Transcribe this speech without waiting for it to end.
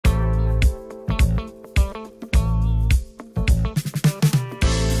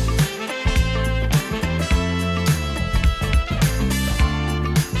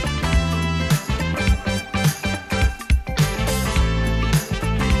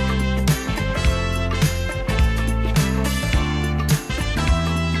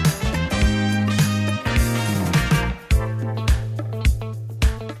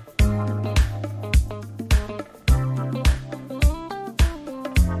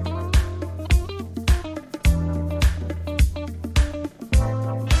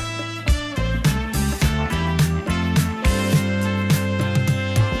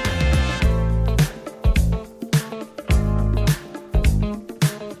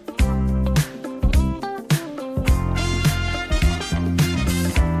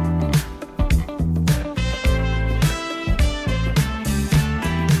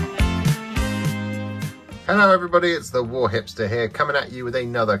Hello everybody, it's the War Hipster here, coming at you with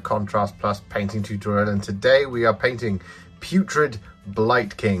another Contrast Plus painting tutorial, and today we are painting Putrid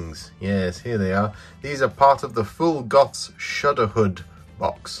Blightkings. Yes, here they are. These are part of the Phulgoth's Shudderhood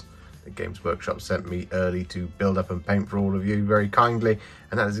box that Games Workshop sent me early to build up and paint for all of you very kindly,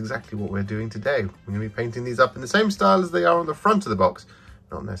 and that is exactly what we're doing today. We're going to be painting these up in the same style as they are on the front of the box,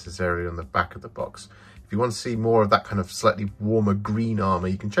 not necessarily on the back of the box. If you want to see more of that kind of slightly warmer green armour,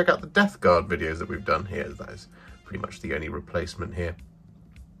 you can check out the Death Guard videos that we've done here. That is pretty much the only replacement here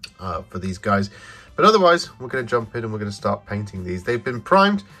for these guys. But otherwise, we're going to jump in and we're going to start painting these. They've been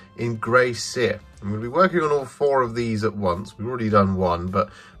primed in Grey Sear. I'm going to be working on all 4 of these at once. We've already done 1, but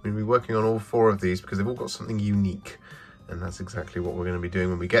I'm going to be working on all 4 of these because they've all got something unique. And that's exactly what we're going to be doing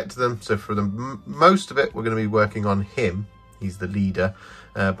when we get to them. So for the most of it, we're going to be working on him. He's the leader.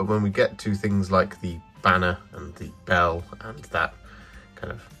 But when we get to things like the banner and the bell and that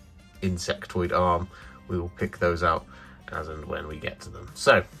kind of insectoid arm, we will pick those out as and when we get to them.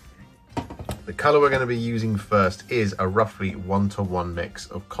 So the colour we're going to be using first is a roughly 1-to-1 mix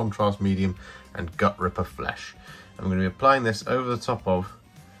of Contrast Medium and Gutrippa Flesh. I'm going to be applying this over the top of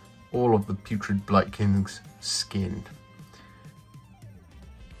all of the Putrid Blightkings skin.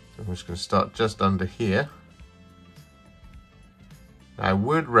 So I'm just going to start just under here. I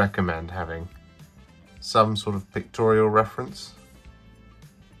would recommend having some sort of pictorial reference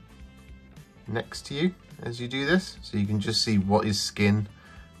next to you as you do this, so you can just see what is skin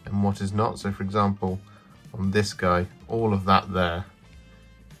and what is not. So for example, on this guy, all of that there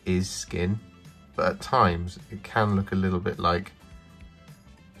is skin, but at times it can look a little bit like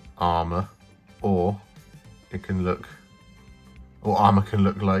armor, or it can look, or armor can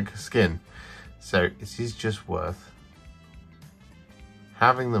look like skin. So it is just worth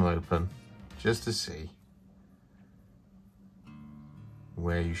having them open just to see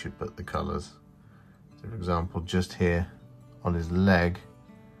where you should put the colours. So for example, just here on his leg,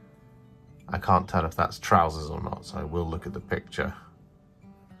 I can't tell if that's trousers or not, so I will look at the picture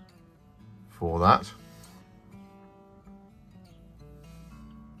for that.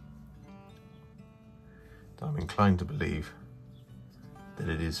 I'm inclined to believe that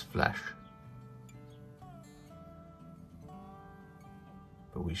it is flesh,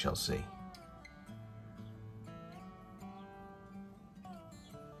 but we shall see.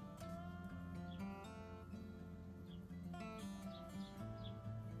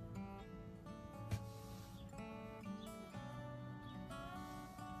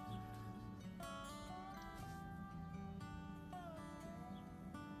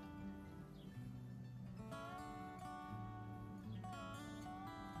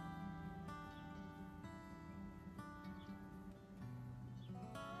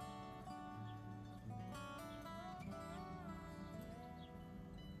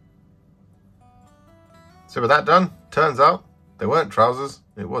 So with that done, turns out they weren't trousers,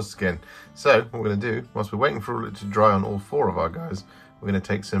 it was skin. So what we're going to do, whilst we're waiting for it to dry on all 4 of our guys, we're going to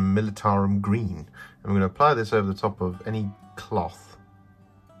take some Militarum Green and we're going to apply this over the top of any cloth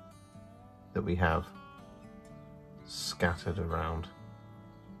that we have scattered around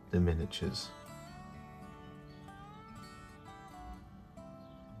the miniatures.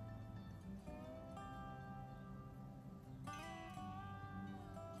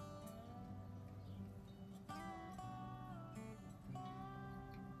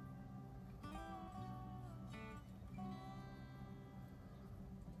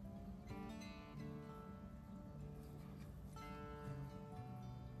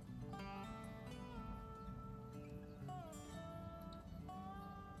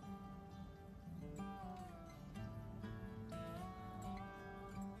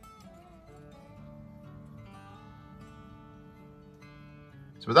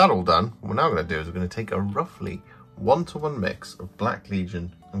 So with that all done, what we're now going to do is we're going to take a roughly 1-to-1 mix of Black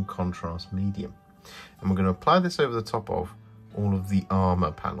Legion and Contrast Medium. And we're going to apply this over the top of all of the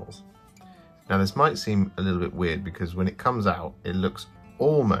armour panels. Now this might seem a little bit weird because when it comes out, it looks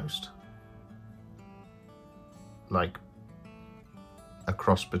almost like a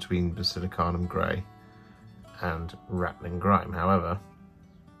cross between Basilicanum Grey and Rattling Grime. However,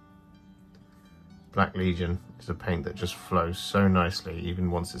 Black Legion is a paint that just flows so nicely,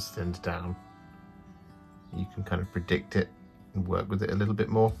 even once it's thinned down. You can kind of predict it and work with it a little bit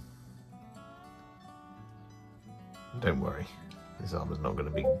more. And don't worry, this armour's not going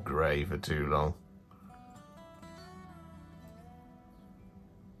to be grey for too long.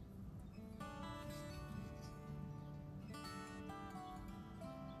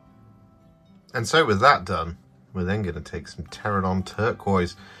 And so with that done, we're then going to take some Terradon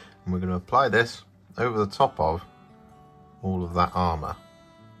Turquoise and we're going to apply this over the top of all of that armour.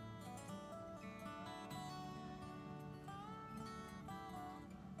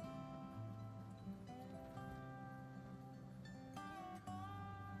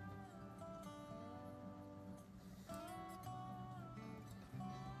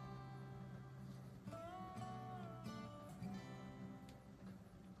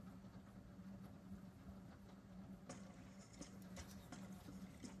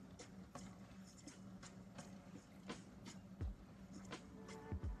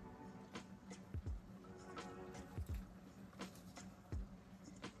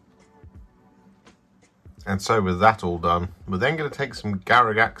 And so with that all done, we're then going to take some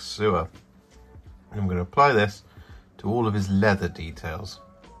Garaghak Sewer. And I'm going to apply this to all of his leather details.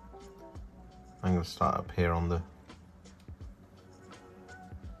 I'm going to start up here on the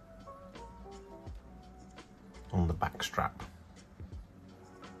back strap.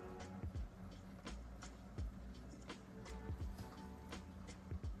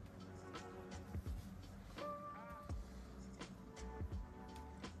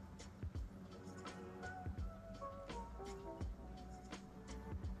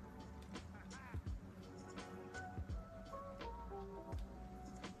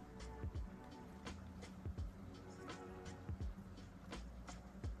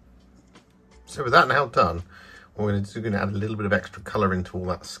 So with that now done, what we're going to do is we're going to add a little bit of extra colour into all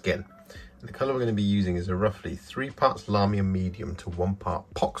that skin. And the colour we're going to be using is a roughly 3 parts Lamia Medium to 1 part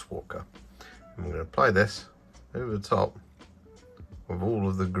Poxwalker. And we're going to apply this over the top of all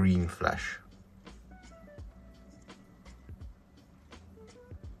of the green flesh.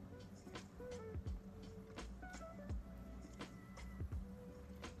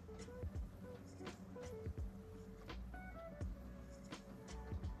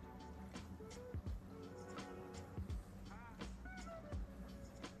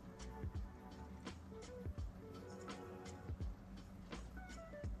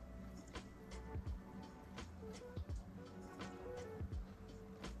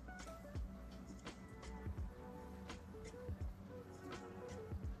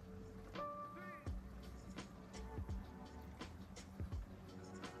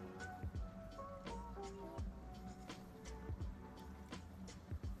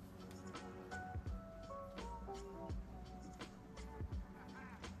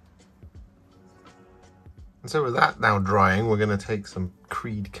 And so with that now drying, we're going to take some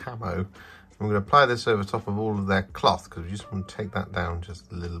Creed Camo and we're going to apply this over top of all of their cloth, because we just want to take that down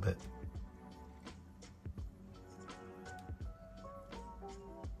just a little bit.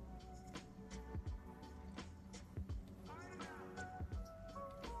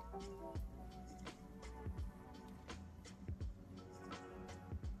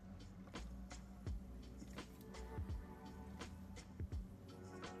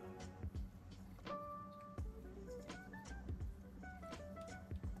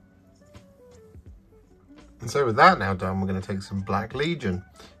 And so with that now done, we're going to take some Black Legion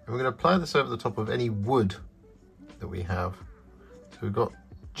and we're going to apply this over the top of any wood that we have. So we've got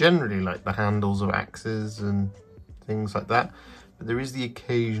generally like the handles of axes and things like that, but there is the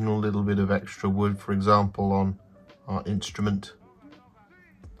occasional little bit of extra wood, for example on our instrument.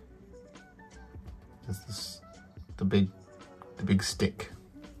 There's this, the big stick.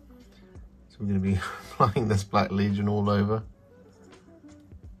 So we're going to be applying this Black Legion all over.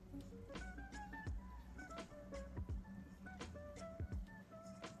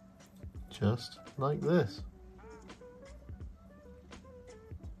 Just like this.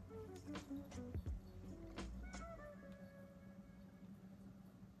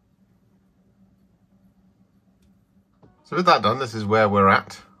 So with that done, this is where we're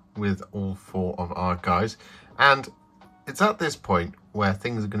at with all 4 of our guys. And it's at this point where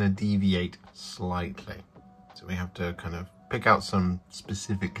things are going to deviate slightly. So we have to kind of pick out some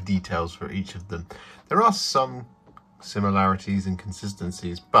specific details for each of them. There are some similarities and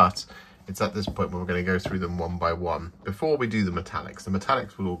consistencies, but it's at this point where we're going to go through them one by one before we do the metallics. The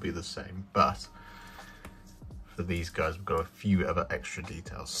metallics will all be the same, but for these guys we've got a few other extra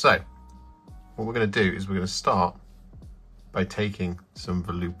details. So what we're going to do is we're going to start by taking some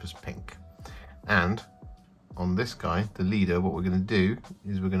Volupus Pink, and on this guy, the leader, what we're going to do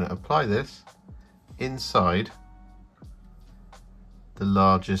is we're going to apply this inside the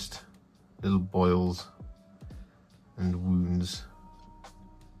largest little boils and wounds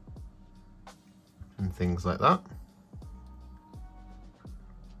and things like that.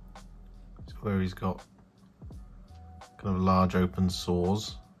 So where he's got kind of large open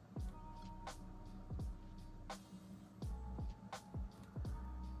sores.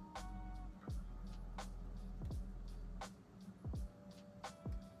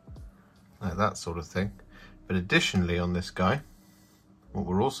 Like that sort of thing. But additionally on this guy, what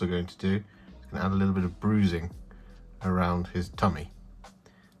we're also going to do is going to add a little bit of bruising around his tummy.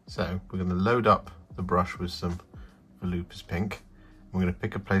 So we're going to load up the brush with some Volupus Pink. We're going to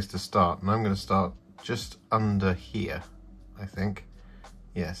pick a place to start, and I'm going to start just under here, I think.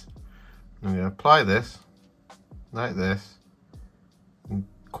 Yes. And I'm going to apply this like this in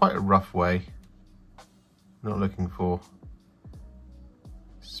quite a rough way. Not looking for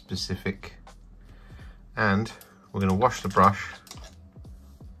specific. And we're going to wash the brush,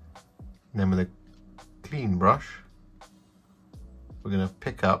 and then with a clean brush we're going to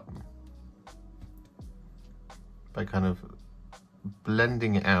pick up by kind of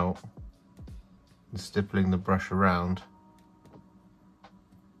blending it out and stippling the brush around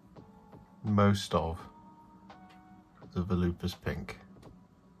most of the Volupus Pink.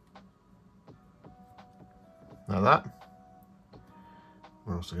 Now that,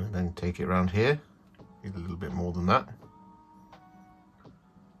 we're also going to then take it around here, need a little bit more than that.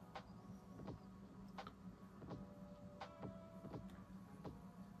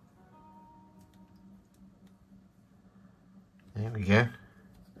 There we go.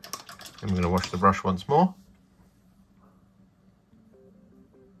 And we're going to wash the brush once more.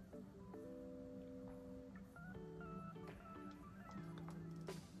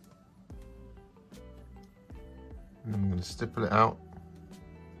 And I'm going to stipple it out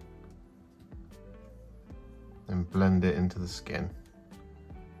and blend it into the skin.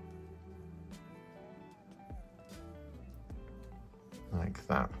 Like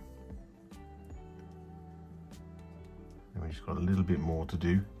that. And we've just got a little bit more to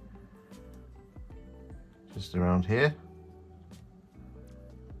do. Just around here.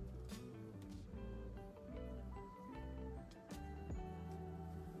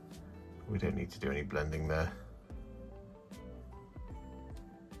 We don't need to do any blending there.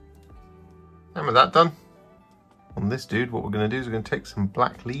 And with that done, on this dude, what we're going to do is we're going to take some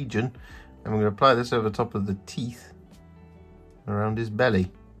Black Legion and we're going to apply this over the top of the teeth around his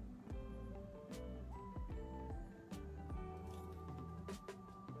belly.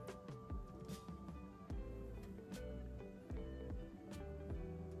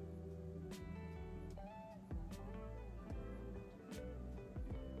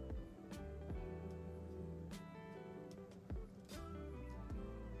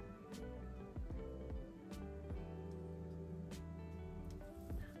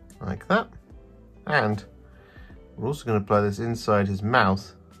 Like that. And we're also going to apply this inside his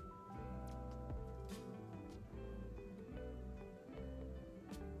mouth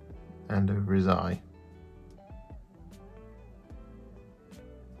and over his eye.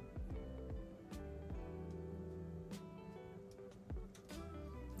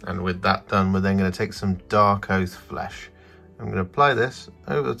 And with that done, we're then going to take some Darkoath Flesh. I'm going to apply this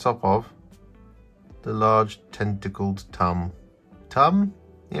over the top of the large tentacled tum. Tum?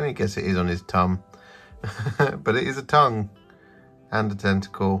 Yeah, I guess it is on his tum. But it is a tongue and a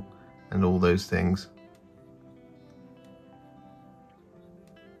tentacle and all those things.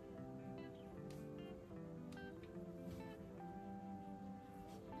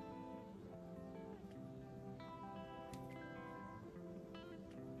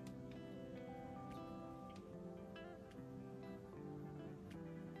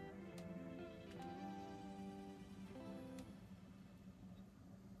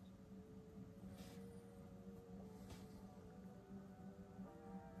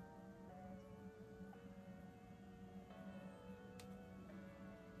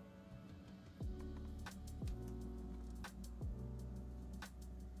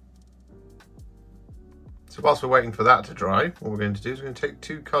 So whilst we're waiting for that to dry, what we're going to do is we're going to take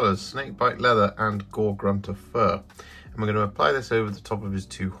two colours, Snakebite Leather and Gore-Grunta Fur. And we're going to apply this over the top of his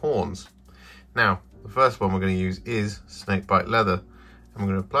two horns. Now, the first one we're going to use is Snakebite Leather. And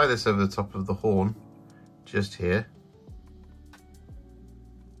we're going to apply this over the top of the horn, just here.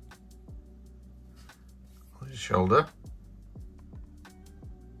 On his shoulder.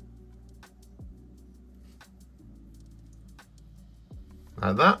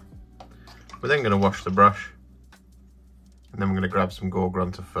 Like that. We're then going to wash the brush and then we're going to grab some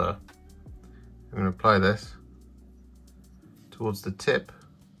Gore-Grunta Fur. I'm going to apply this towards the tip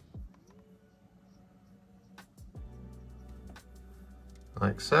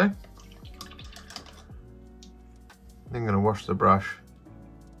like so. Then I'm going to wash the brush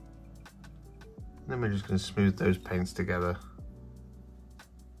and then we're just going to smooth those paints together.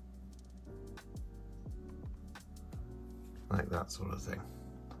 Like that sort of thing.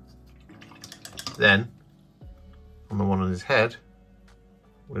 Then, on the one on his head,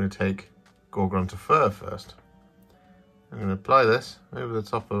 we're going to take Gore-Grunta Fur first. I'm going to apply this over the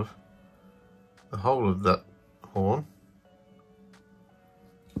top of the whole of that horn,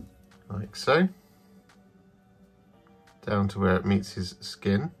 like so, down to where it meets his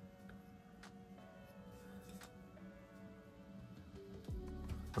skin.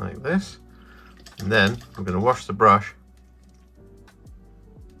 Like this. And then we're going to wash the brush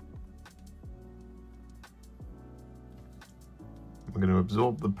we're going to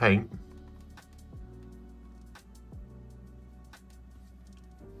absorb the paint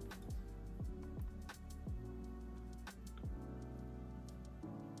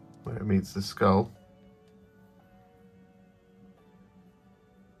where it meets the skull.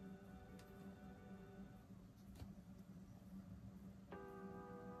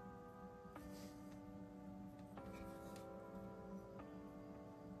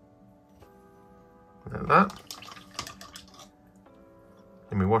 Like that.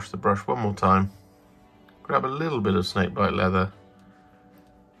 Then we wash the brush one more time. Grab a little bit of Snakebite Leather.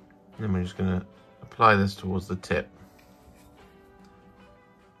 And then we're just going to apply this towards the tip.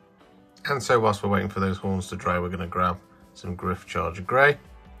 And so whilst we're waiting for those horns to dry, we're going to grab some Gryph-Charger Grey.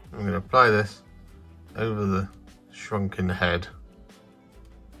 I'm going to apply this over the shrunken head,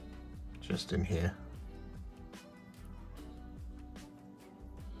 just in here.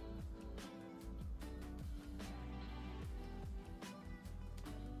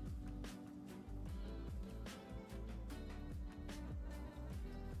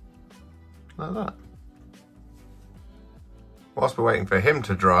 Like that. Whilst we're waiting for him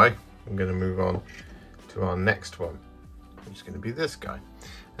to dry, I'm going to move on to our next one, which is going to be this guy.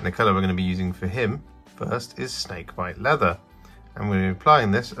 And the colour we're going to be using for him first is Snakebite Leather. And we're applying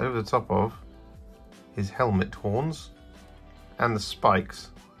this over the top of his helmet horns and the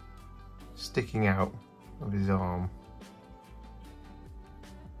spikes sticking out of his arm.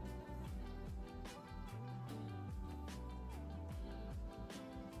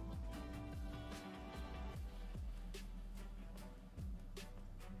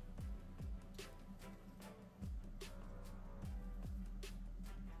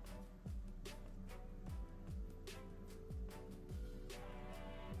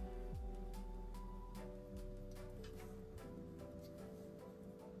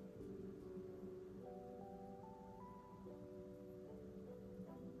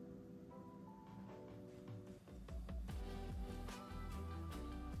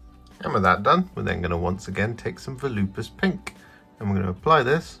 And with that done, we're then going to once again take some Volupus Pink and we're going to apply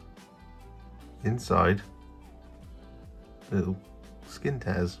this inside the little skin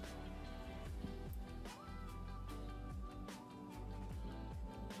tears.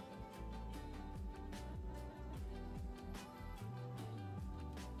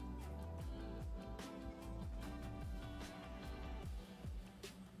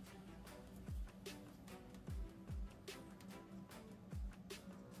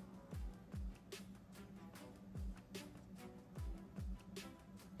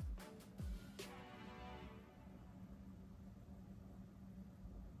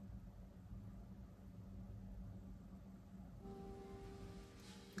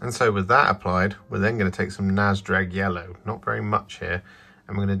 And so with that applied, we're then going to take some Nazdreg Yellow, not very much here,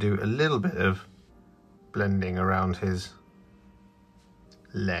 and we're going to do a little bit of blending around his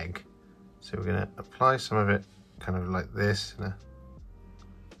leg. So we're going to apply some of it kind of like this in a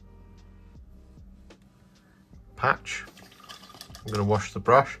patch. I'm going to wash the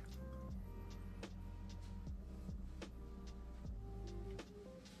brush.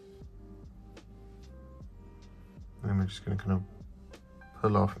 And we're just going to kind of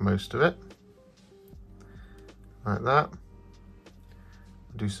pull off most of it, like that.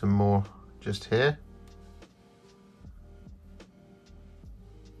 Do some more just here.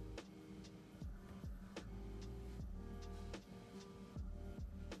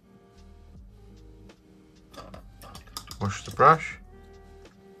 Wash the brush.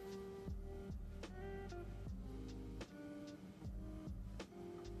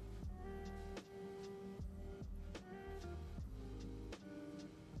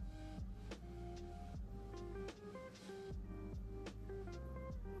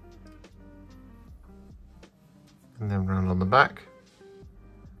 And then round on the back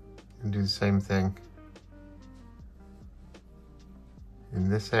and do the same thing in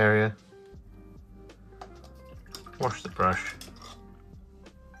this area. Wash the brush.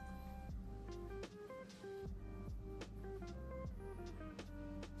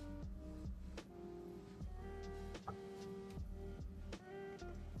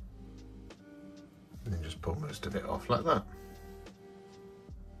 And then just pull most of it off like that.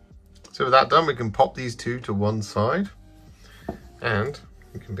 So with that done, we can pop these two to one side and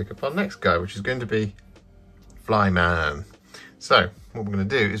we can pick up our next guy, which is going to be Flyman. So what we're going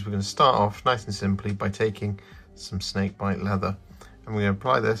to do is we're going to start off nice and simply by taking some Snakebite Leather and we're going to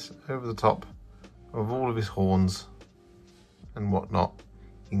apply this over the top of all of his horns and whatnot,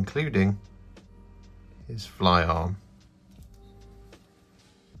 including his fly arm.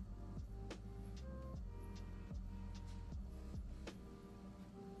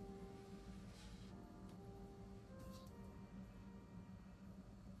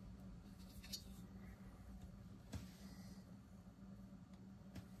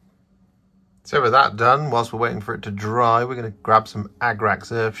 So with that done, whilst we're waiting for it to dry, we're going to grab some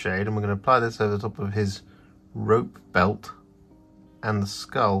Agrax Earthshade and we're going to apply this over the top of his rope belt and the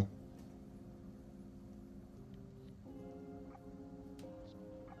skull.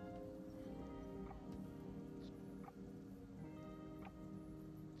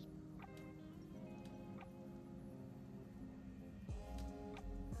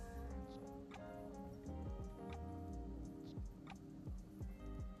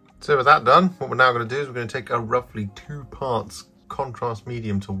 So with that done, what we're now going to do is we're going to take a roughly 2 parts contrast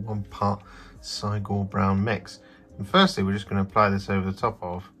medium to 1 part Cygor Brown mix. And firstly, we're just going to apply this over the top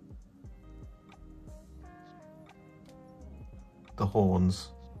of the horns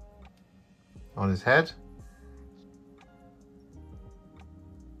on his head.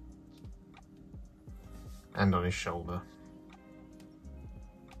 And on his shoulder.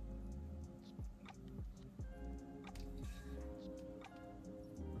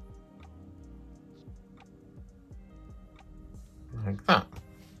 Like that.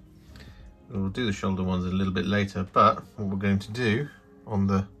 We'll do the shoulder ones a little bit later, but what we're going to do on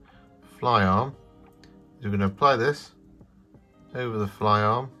the fly arm is we're going to apply this over the fly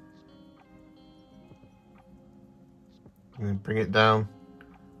arm and then bring it down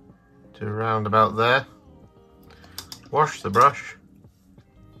to around about there. Wash the brush.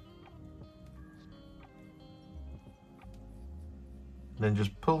 And then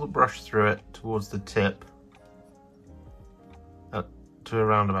just pull the brush through it towards the tip to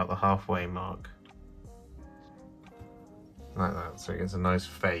around about the halfway mark. Like that, so it gets a nice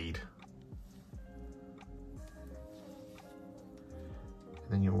fade.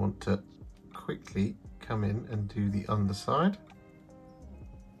 And then you'll want to quickly come in and do the underside.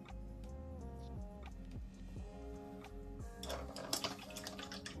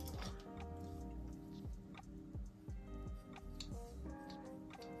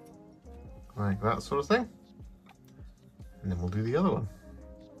 Like that sort of thing. And then we'll do the other one.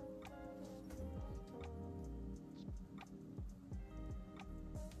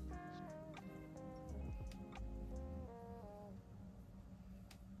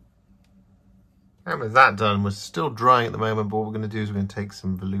 And with that done, we're still drying at the moment, but what we're going to do is we're going to take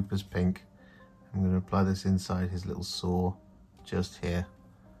some Volupus Pink. I'm going to apply this inside his little saw, just here.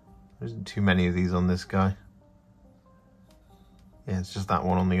 There isn't too many of these on this guy. Yeah, it's just that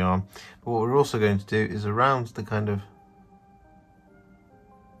one on the arm. But what we're also going to do is around the kind of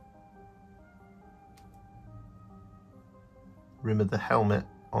rim of the helmet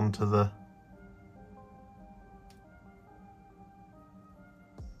onto the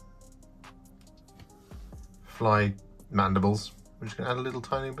fly mandibles. We're just going to add a little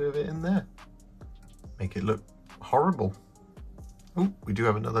tiny bit of it in there. Make it look horrible. Oh, we do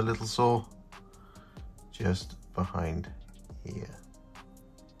have another little saw just behind here.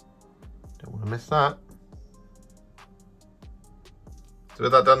 Don't want to miss that. So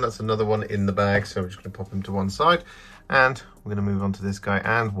with that done, that's another one in the bag. So we're just going to pop him to one side. And we're going to move on to this guy.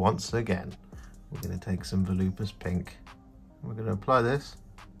 And once again, we're going to take some Volupus Pink. We're going to apply this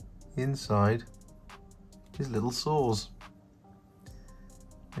inside his little saws.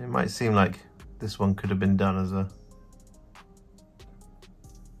 It might seem like this one could have been done as a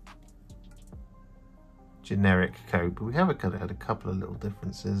generic coat, but we have had a couple of little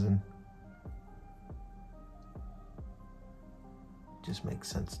differences, and it just makes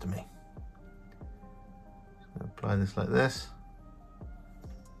sense to me. Just going to apply this like this,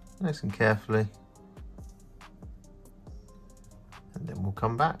 nice and carefully, and then we'll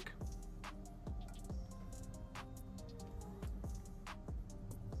come back.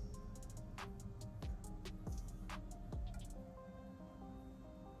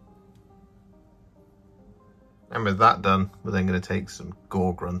 And with that done, we're then going to take some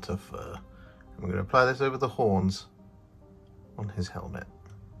Gore-Grunta Fur. And we're going to apply this over the horns on his helmet.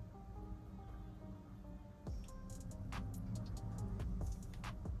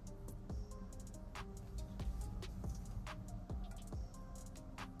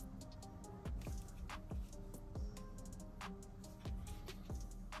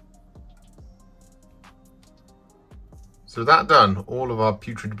 So that done, all of our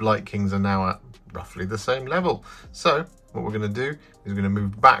Putrid Blightkings are now at roughly the same level. So what we're going to do is we're going to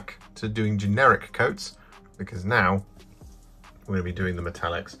move back to doing generic coats, because now we're going to be doing the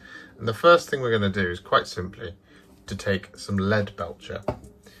metallics. And the first thing we're going to do is quite simply to take some lead belcher,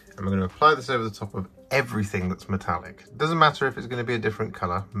 and we're going to apply this over the top of everything that's metallic. It doesn't matter if it's going to be a different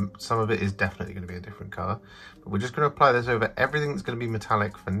colour. Some of it is definitely going to be a different colour, but we're just going to apply this over everything that's going to be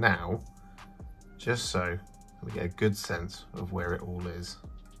metallic for now, just so we get a good sense of where it all is.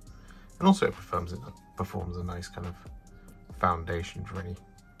 And also it performs a nice kind of foundation for any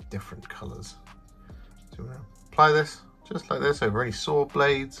different colours. So we're going to apply this just like this over any saw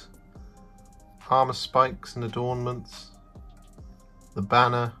blades, armour spikes and adornments, the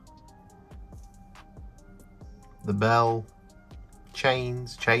banner, the bell,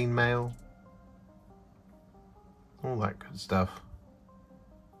 chains, chainmail, all that good stuff.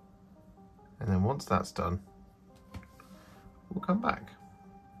 And then once that's done, we'll come back.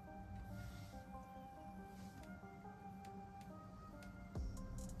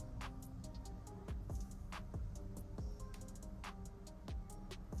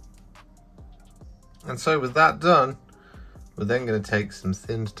 And so with that done, we're then going to take some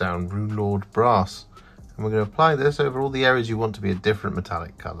thinned down Runelord Brass. And we're going to apply this over all the areas you want to be a different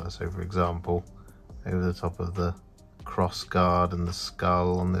metallic colour. So for example, over the top of the cross guard and the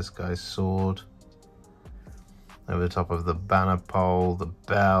skull on this guy's sword. Over the top of the banner pole, the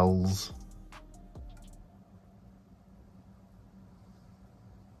bells.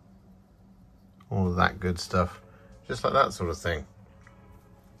 All of that good stuff. Just like that sort of thing.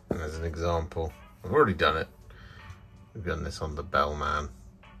 And as an example, I've already done it. We've done this on the bellman.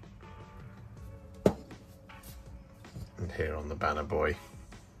 And here on the banner boy.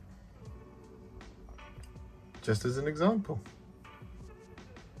 Just as an example.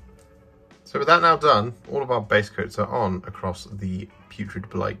 So with that now done, all of our base coats are on across the Putrid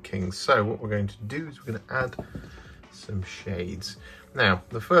Blightkings. So what we're going to do is we're going to add some shades. Now,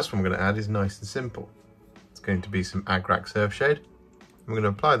 the first one we're going to add is nice and simple. It's going to be some Agrax Earthshade. We're going to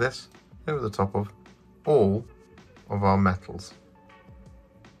apply this over the top of all of our metals.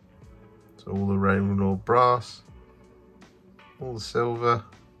 So all the Runelord Brass, all the silver,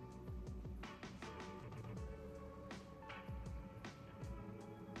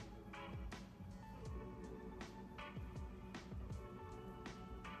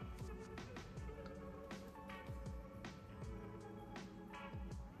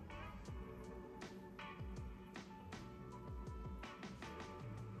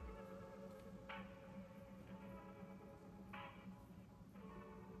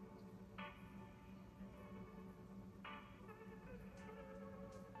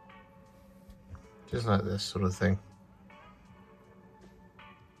 just like this sort of thing.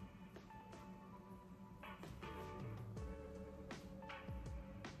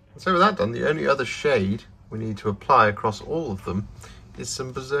 So with that done, the only other shade we need to apply across all of them is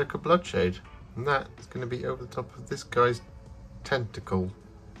some Berserker Bloodshade. And that is going to be over the top of this guy's tentacle,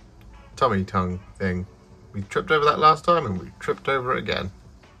 tummy tongue thing. We tripped over that last time and we tripped over it again.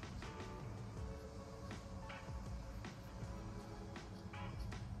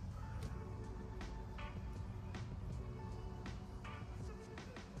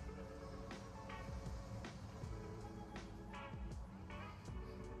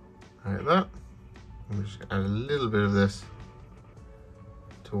 Like that. And we're just going to add a little bit of this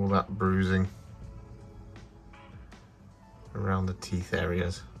to all that bruising around the teeth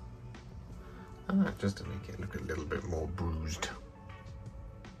areas. Just to make it look a little bit more bruised.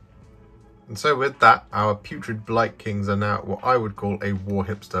 And so with that, our Putrid Blightkings are now what I would call a war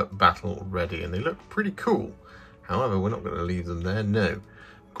hipster battle ready, and they look pretty cool. However, we're not going to leave them there, no.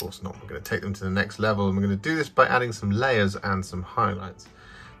 Of course not. We're going to take them to the next level, and we're going to do this by adding some layers and some highlights.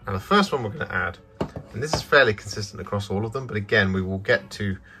 Now the first one we're going to add, and this is fairly consistent across all of them, but again we will get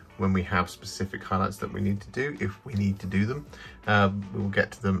to when we have specific highlights that we need to do, if we need to do them. We will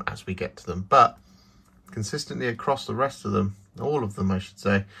get to them as we get to them, but consistently across the rest of them, all of them I should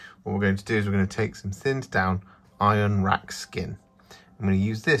say, what we're going to do is we're going to take some thinned down Ionrach Skin. I'm going to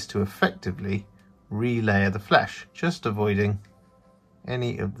use this to effectively relayer the flesh, just avoiding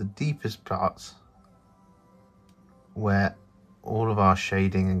any of the deepest parts where all of our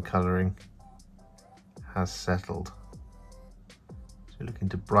shading and colouring has settled. So looking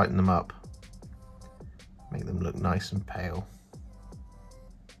to brighten them up, make them look nice and pale.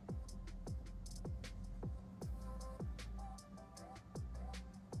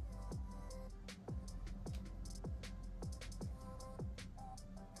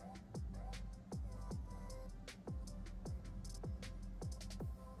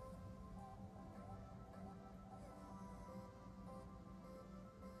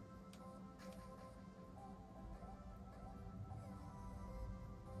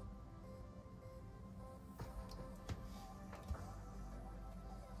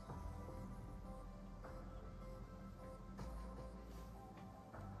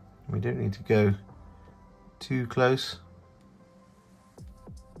 We don't need to go too close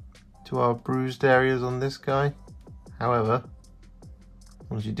to our bruised areas on this guy. However,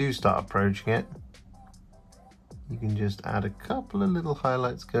 once you do start approaching it, you can just add a couple of little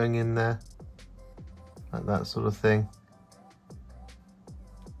highlights going in there, like that sort of thing.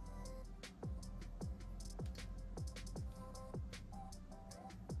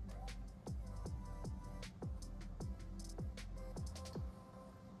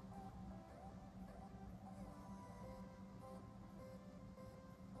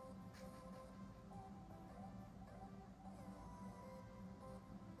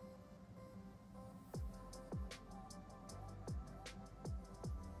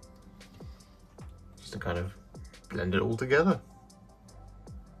 To kind of blend it all together.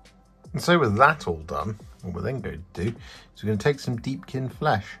 And so with that all done, what we're then going to do is we're going to take some Deepkin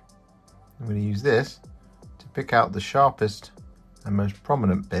Flesh. I'm going to use this to pick out the sharpest and most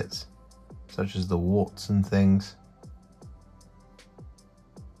prominent bits, such as the warts and things.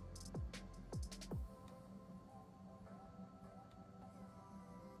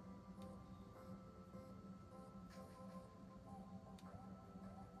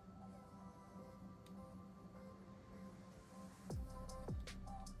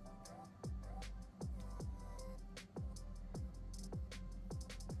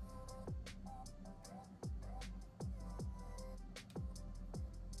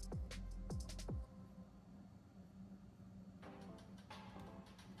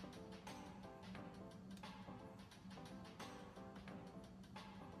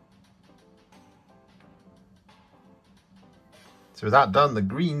 So with that done, the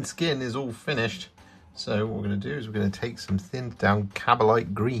green skin is all finished. So what we're going to do is we're going to take some thinned down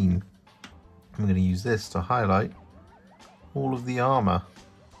Kabalite Green. I'm going to use this to highlight all of the armour.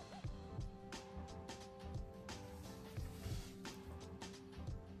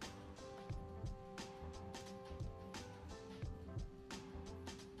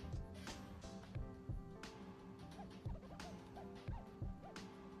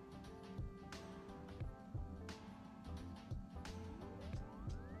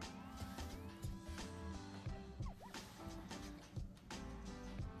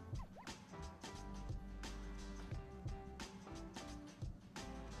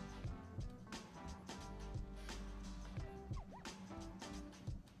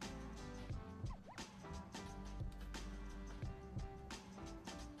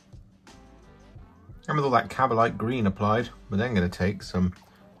 And with all that Kabalite Green applied, we're then going to take some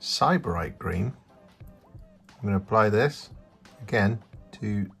Sybarite Green. I'm going to apply this again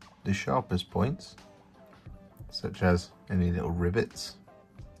to the sharpest points, such as any little rivets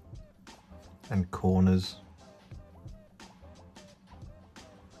and corners.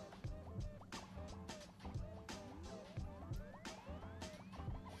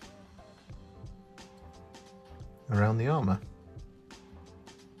 Around the armour.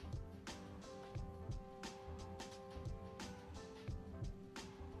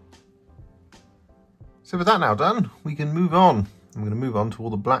 So with that now done, we can move on. I'm going to move on to all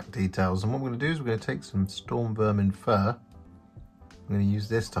the black details, and what we're going to do is we're going to take some Stormvermin Fur. I'm going to use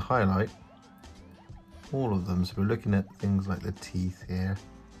this to highlight all of them. So we're looking at things like the teeth here,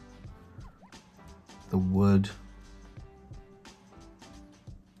 the wood,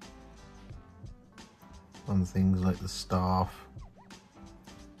 on things like the staff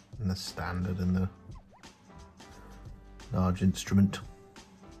and the standard and the large instrument.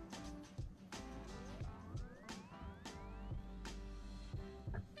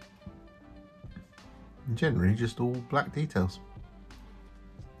 And generally just all black details.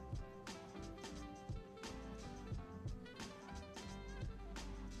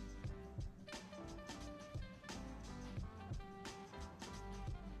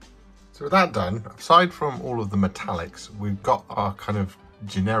 So with that done, aside from all of the metallics, we've got our kind of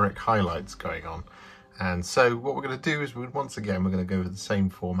generic highlights going on. And so what we're going to do is once again, we're going to go with the same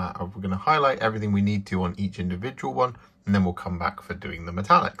format of we're going to highlight everything we need to on each individual one, and then we'll come back for doing the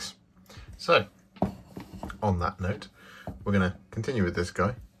metallics. So on that note, we're going to continue with this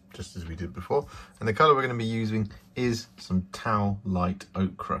guy, just as we did before. And the colour we're going to be using is some Tau Light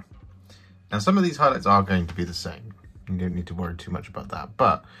Ochre. Now some of these highlights are going to be the same. You don't need to worry too much about that,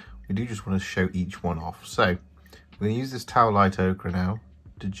 but we do just want to show each one off. So we're going to use this Tau Light Ochre now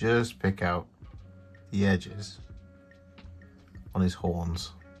to just pick out the edges on his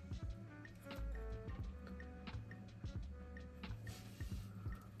horns.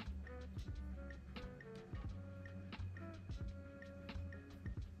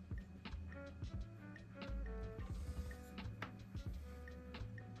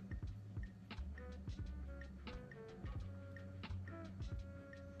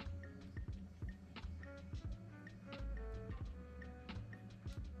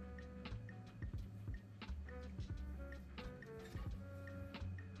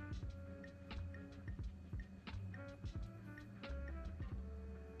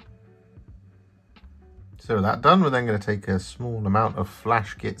 So with that done, we're then going to take a small amount of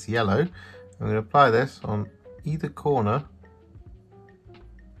Flash Gits Yellow. I'm going to apply this on either corner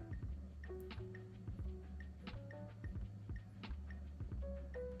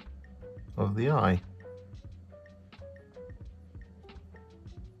of the eye.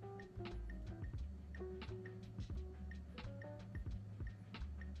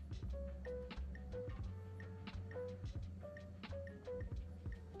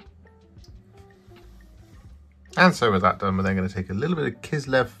 And so with that done, we're then going to take a little bit of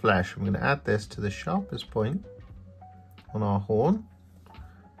Kislev Flesh. I'm going to add this to the sharpest point on our horn.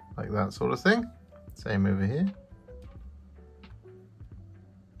 like that sort of thing. Same over here.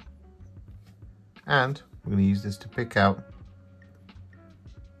 And we're going to use this to pick out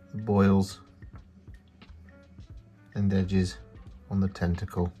the boils and edges on the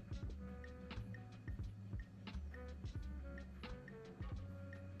tentacle.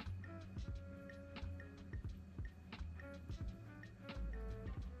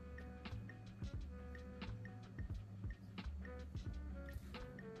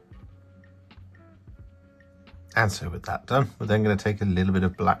 And so with that done, we're then going to take a little bit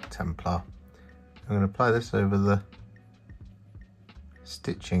of black Templar. I'm going to apply this over the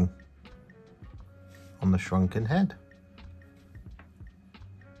stitching on the shrunken head.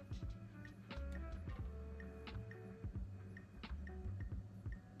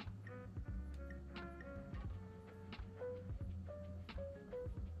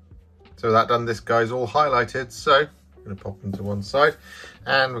 So with that done, this guy's all highlighted, so I'm going to pop him to one side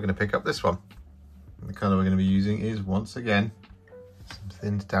and we're going to pick up this one. And the colour we're going to be using is, once again, some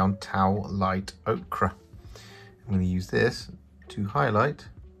thinned down Tau Light Ochre. I'm going to use this to highlight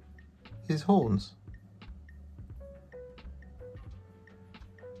his horns.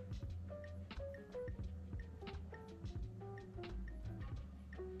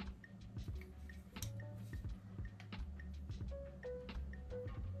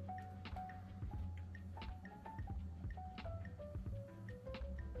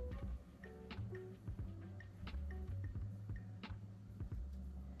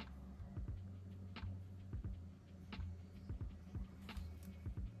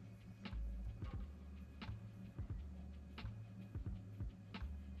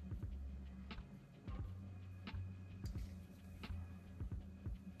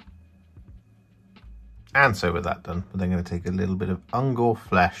 And so with that done, we're then going to take a little bit of Ungor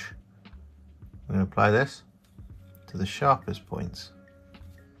Flesh. I'm going to apply this to the sharpest points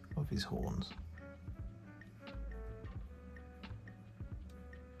of his horns.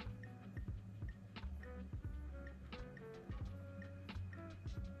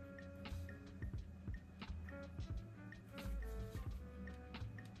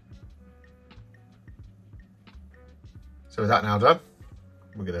 So with that now done,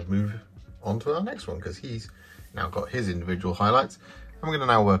 we're going to move on to our next one, because he's now got his individual highlights. And we're going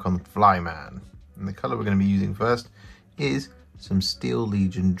to now work on Flyman. And the colour we're going to be using first is some Steel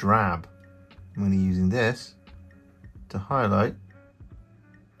Legion Drab. I'm going to be using this to highlight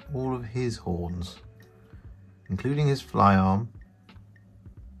all of his horns, including his fly arm,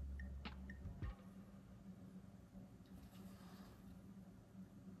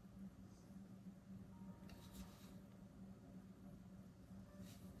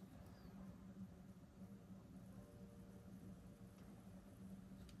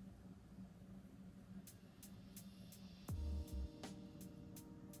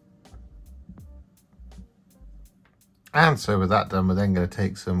 and so with that done, we're then going to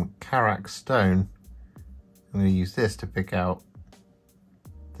take some Karak Stone. I'm going to use this to pick out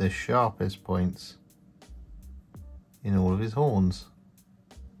the sharpest points in all of his horns,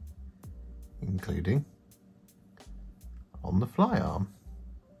 including on the fly arm.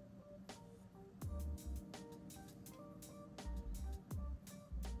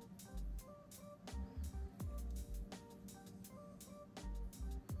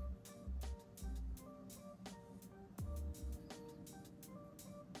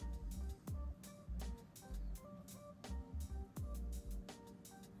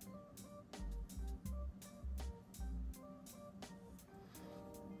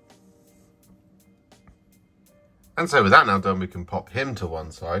 And so with that now done, we can pop him to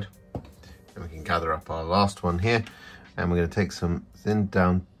one side and we can gather up our last one here, and we're going to take some thinned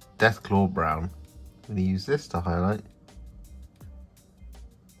down Deathclaw Brown. I'm going to use this to highlight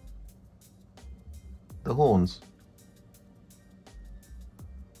the horns.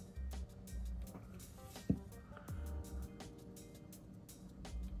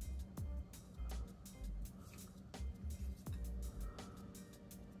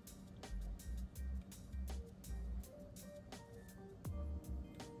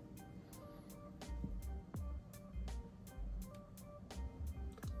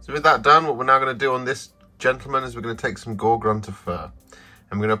 So with that done, what we're now going to do on this gentleman is we're going to take some Gore-Grunta Fur.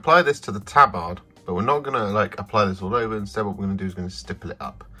 And we're going to apply this to the tabard, but we're not going to apply this all over. Instead, what we're going to do is going to stipple it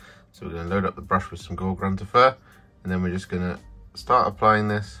up. So we're going to load up the brush with some Gore-Grunta Fur, and then we're just going to start applying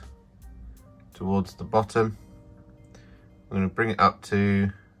this towards the bottom. We're going to bring it up to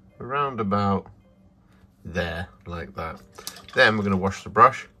around about there, like that. Then we're going to wash the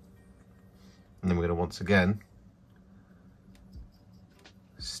brush, and then we're going to once again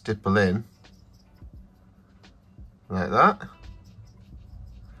stipple in like that,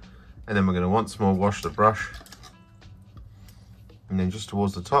 And then we're going to once more wash the brush. And then just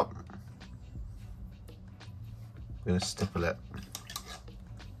towards the top, we're going to stipple it.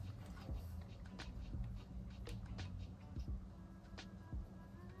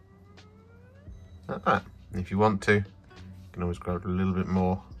 Like that. And if you want to, you can always grab a little bit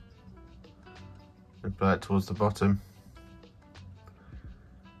more and apply it towards the bottom.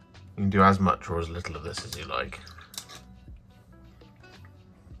 You can do as much or as little of this as you like.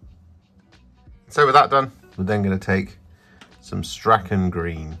 So with that done, we're then going to take some Straken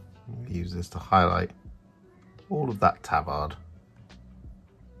Green. Use this to highlight all of that tabard.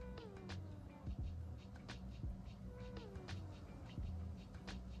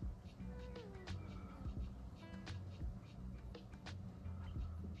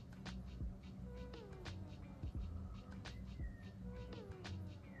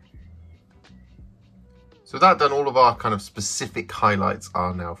 So with that done, all of our kind of specific highlights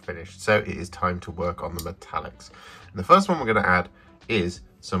are now finished. So it is time to work on the metallics. And the first one we're going to add is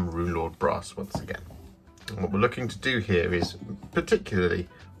some Runelord Brass once again. And what we're looking to do here is, particularly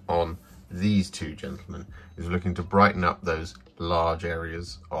on these two gentlemen, is looking to brighten up those large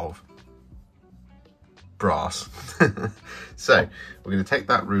areas of brass. So we're going to take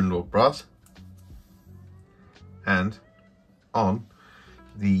that Runelord Brass and on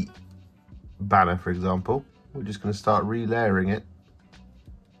the banner, for example, we're just going to start re-layering it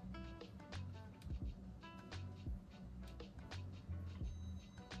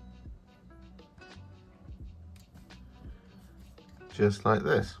just like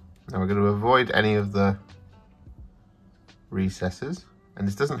this. Now we're going to avoid any of the recesses, and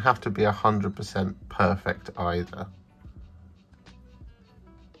this doesn't have to be 100% perfect either.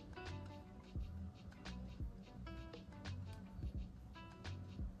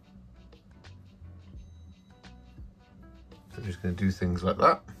 So I'm just going to do things like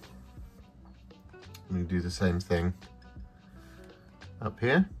that. I'm going to do the same thing up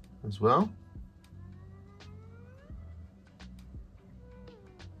here as well.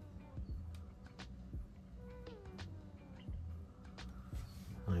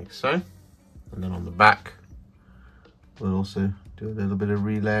 Like so. And then on the back, we'll also do a little bit of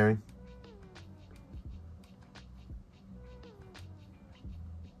re-layering.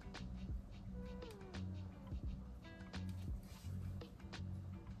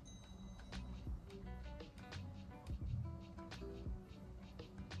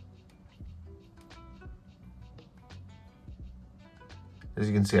 As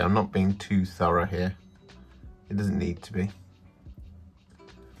you can see, I'm not being too thorough here. It doesn't need to be.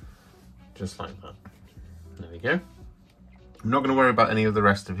 Just like that. There we go. I'm not going to worry about any of the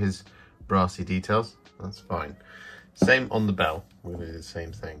rest of his brassy details. That's fine. Same on the bell. We're going to do the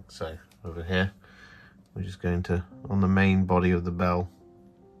same thing. So over here, we're just going to, on the main body of the bell,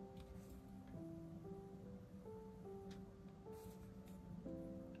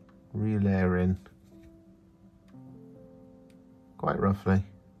 re-layer in quite roughly.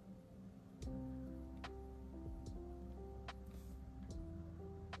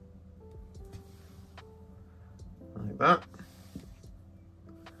 Like that.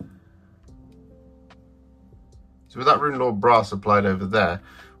 So with that Runelord Brass applied over there,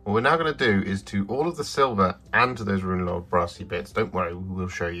 what we're now going to do is to all of the silver and to those Runelord Brassy bits, don't worry, we will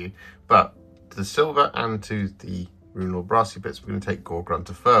show you, but to the silver and to the Runelord Brassy bits, we're going to take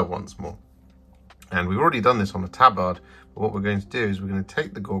Gore-Grunta Fur once more. And we've already done this on a tabard, but what we're going to do is we're going to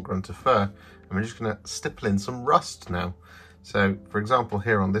take the Gore-Grunta Fur and we're just going to stipple in some rust now. So for example,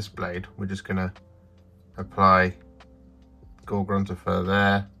 here on this blade, we're just going to apply Gore-Grunta Fur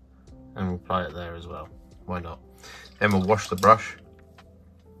there, and we'll apply it there as well. Why not? Then we'll wash the brush,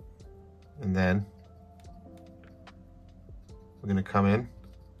 and then we're going to come in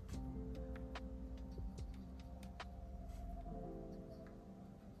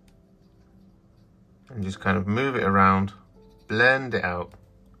and just kind of move it around, blend it out,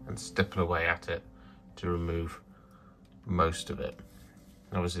 and stipple away at it to remove most of it.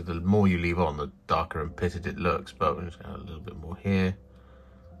 Obviously, the more you leave on, the darker and pitted it looks, but we're just going to add a little bit more here.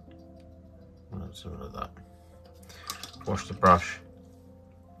 Something like that. Wash the brush.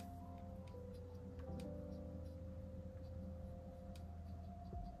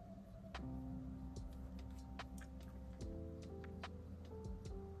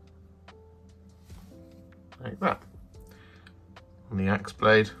 Like that. On the axe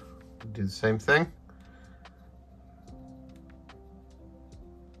blade, we'll do the same thing.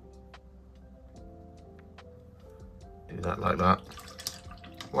 Do that like that.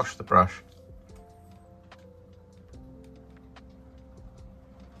 Wash the brush.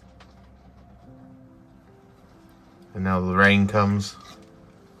 And now the rain comes.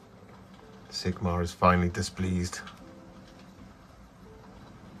 Sigmar is finally displeased.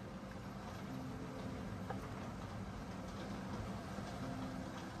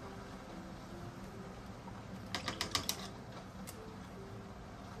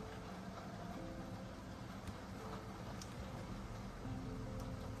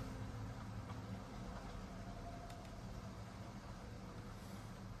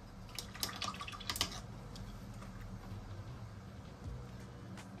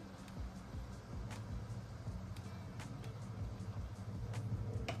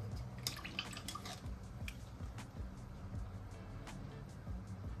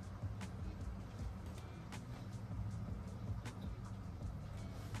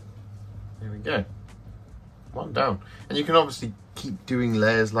 There we go. One down. And you can obviously keep doing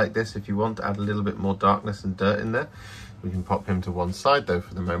layers like this if you want to add a little bit more darkness and dirt in there. We can pop him to one side though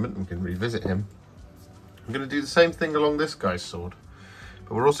for the moment. We can revisit him. I'm going to do the same thing along this guy's sword.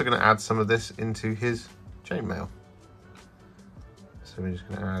 But we're also going to add some of this into his chainmail. So we're just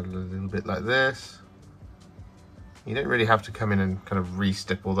going to add a little bit like this. You don't really have to come in and kind of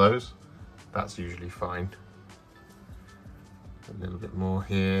re-stipple those. That's usually fine. A little bit more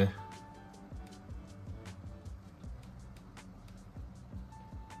here.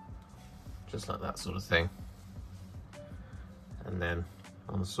 Just like that sort of thing. And then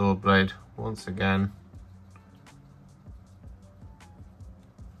on the sword blade, once again,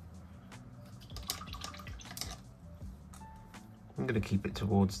 I'm going to keep it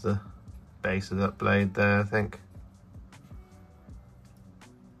towards the base of that blade there, I think.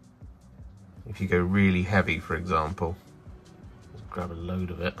 If you go really heavy, for example, just grab a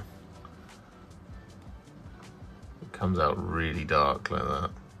load of it. It comes out really dark like that.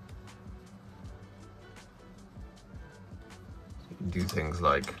 Do things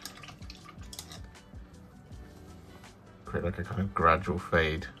like create like a kind of gradual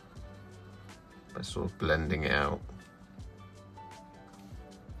fade by sort of blending it out.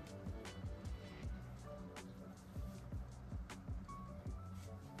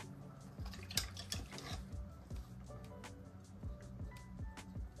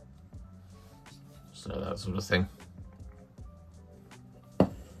 So that sort of thing.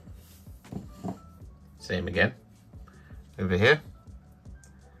 Same again over here.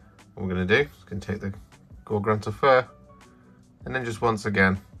 What we're going to do is going to take the Gore-Grunta Fur and then just once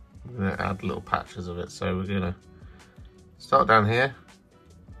again we're going to add little patches of it. So we're going to start down here.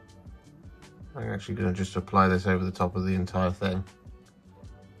 I'm actually going to just apply this over the top of the entire thing.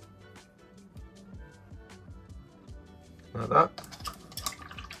 Like that.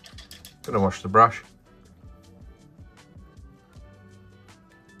 Going to wash the brush.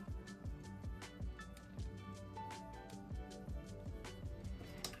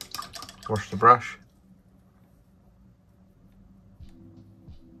 Wash the brush.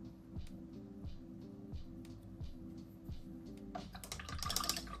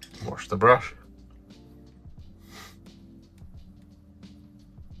 Wash the brush.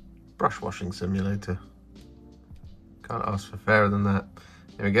 Brush washing simulator. Can't ask for fairer than that.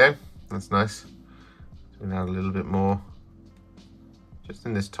 There we go. That's nice. So we can add a little bit more. Just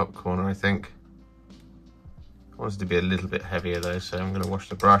in this top corner, I think. I want it to be a little bit heavier though, so I'm going to wash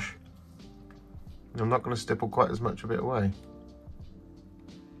the brush. I'm not going to stipple quite as much of it away.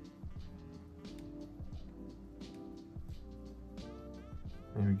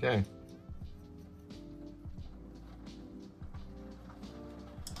 There we go.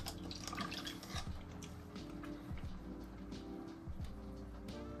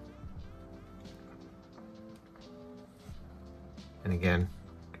 And again,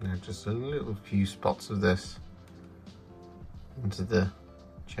 gonna add just a little few spots of this into the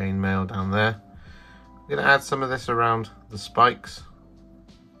chainmail down there. I'm going to add some of this around the spikes.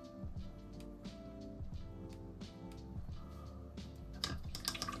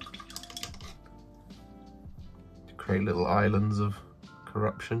 To create little islands of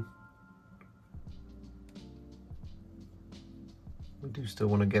corruption. We do still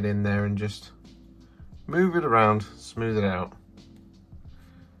want to get in there and just move it around, smooth it out.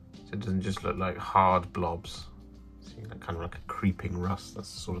 So it doesn't just look like hard blobs. See, that kind of like a creeping rust.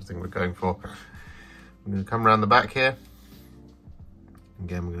 That's the sort of thing we're going for. I'm going to come around the back here.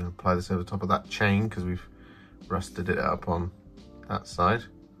 Again, we're going to apply this over the top of that chain because we've rusted it up on that side.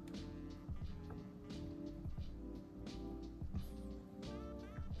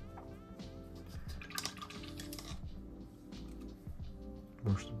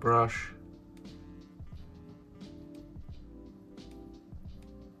 Wash the brush.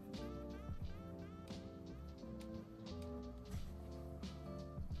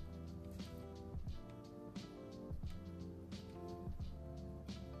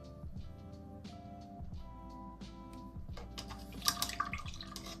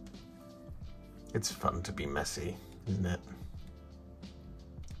 It's fun to be messy, isn't it?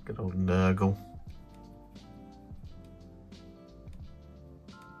 Good old Nurgle.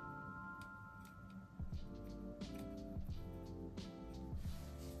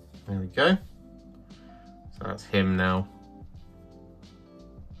 There we go. So that's him now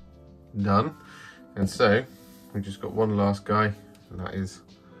done. And so we've just got one last guy, and that is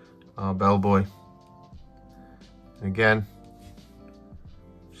our bellboy. And again,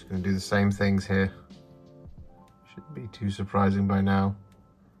 just going to do the same things here. Shouldn't be too surprising by now.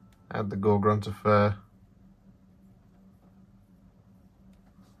 Add the Gore-Grunta Fur.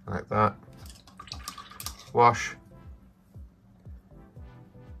 Like that. Wash.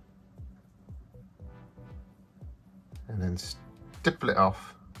 And then stipple it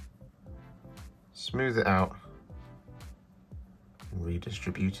off. Smooth it out. And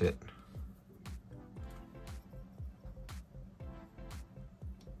redistribute it.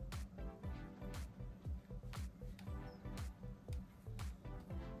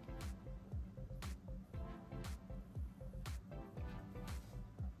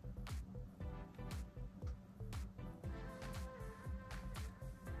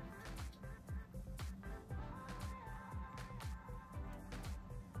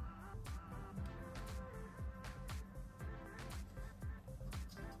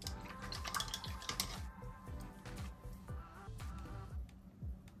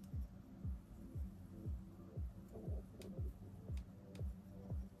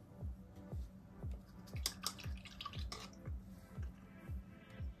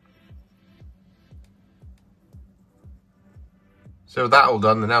 So with that all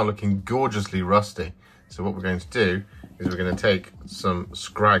done, they're now looking gorgeously rusty. So what we're going to do is we're going to take some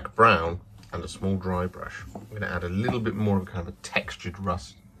Scrag Brown and a small dry brush. We're going to add a little bit more of kind of a textured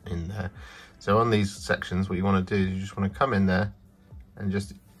rust in there. So on these sections, what you want to do is you just want to come in there and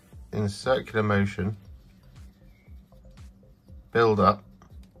just in a circular motion, build up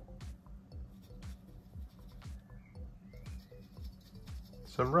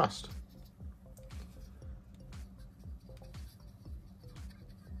some rust.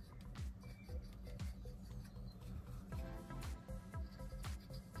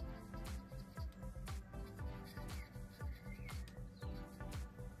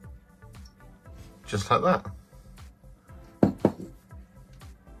 Just like that.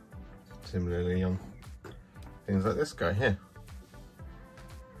 Similarly on things like this guy here.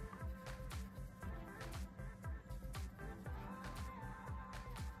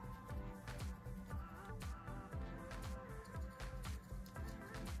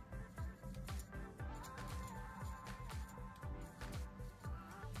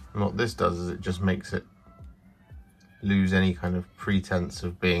 And what this does is it just makes it lose any kind of pretense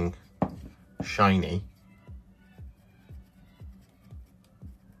of being shiny.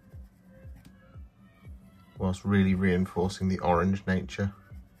 Whilst really reinforcing the orange nature.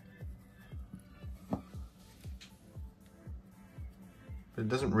 But it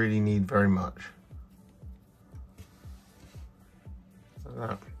doesn't really need very much. Like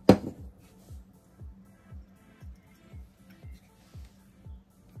that.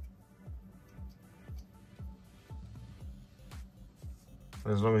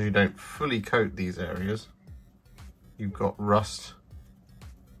 As long as you don't fully coat these areas, you've got rust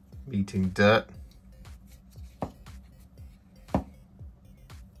meeting dirt.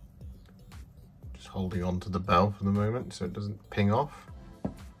 Just holding on to the bell for the moment so it doesn't ping off.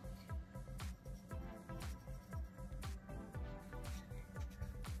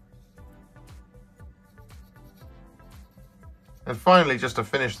 And finally, just to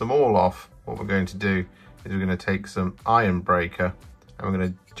finish them all off, what we're going to do is we're going to take some Iron Breaker and we're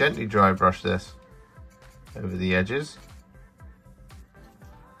going to gently dry brush this over the edges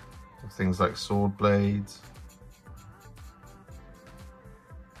of things like sword blades,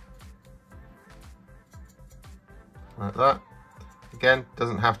 like that. Again,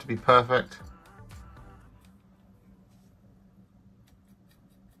 doesn't have to be perfect.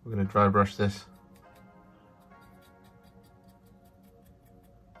 We're going to dry brush this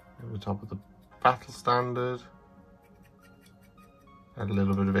over the top of the battle standard. Add a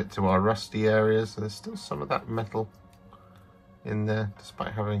little bit of it to our rusty areas, so there's still some of that metal in there,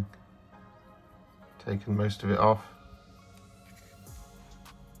 despite having taken most of it off.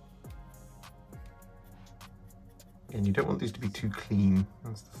 And you don't want these to be too clean,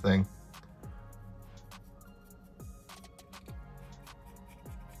 that's the thing.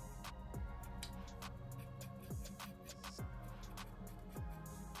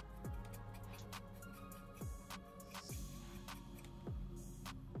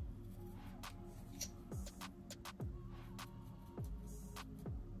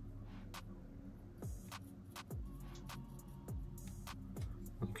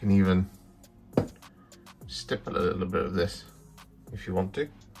 can even stipple a little bit of this if you want to.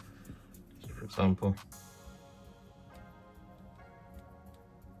 So for example,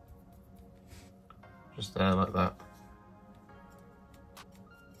 just there like that.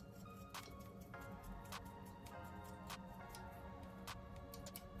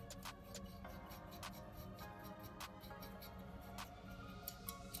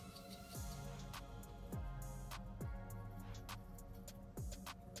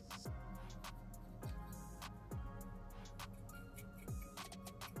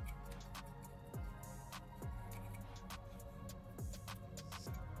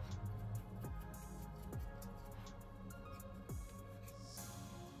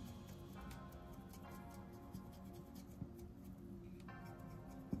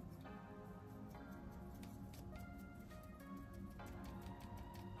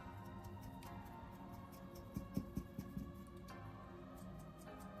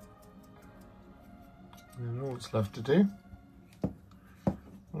 And all it's left to do,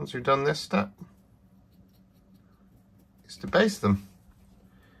 once you've done this step, is to base them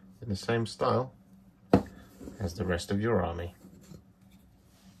in the same style as the rest of your army.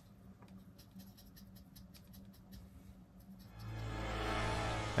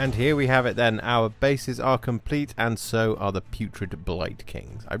 And here we have it then, our bases are complete and so are the Putrid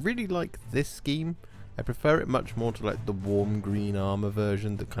Blightkings. I really like this scheme. I prefer it much more to like the warm green armour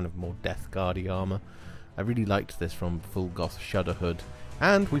version, the kind of more Death Guardy armour. I really liked this from Phulgoth Shudderhood,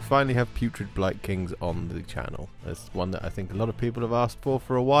 and we finally have Putrid Blightkings on the channel. It's one that I think a lot of people have asked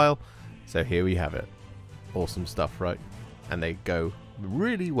for a while, so here we have it. Awesome stuff, right? And they go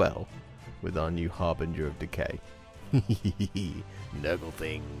really well with our new Harbinger of Decay. Nurgle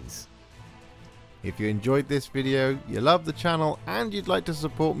things. If you enjoyed this video, you love the channel, and you'd like to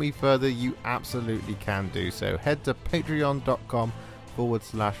support me further, you absolutely can do so. Head to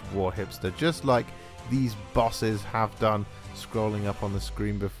patreon.com/warhipster, just like these bosses have done, scrolling up on the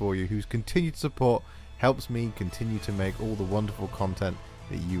screen before you, whose continued support helps me continue to make all the wonderful content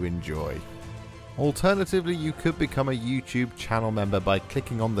that you enjoy. Alternatively, you could become a YouTube channel member by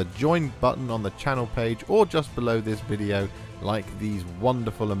clicking on the join button on the channel page or just below this video, like these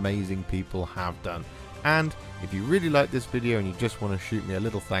wonderful amazing people have done. And if you really like this video and you just want to shoot me a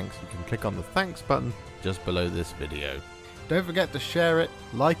little thanks, you can click on the thanks button just below this video. Don't forget to share it,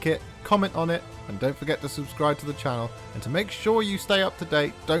 like it, comment on it, and don't forget to subscribe to the channel. And to make sure you stay up to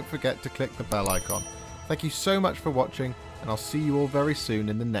date, don't forget to click the bell icon. Thank you so much for watching, and I'll see you all very soon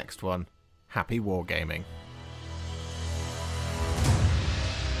in the next one. Happy wargaming.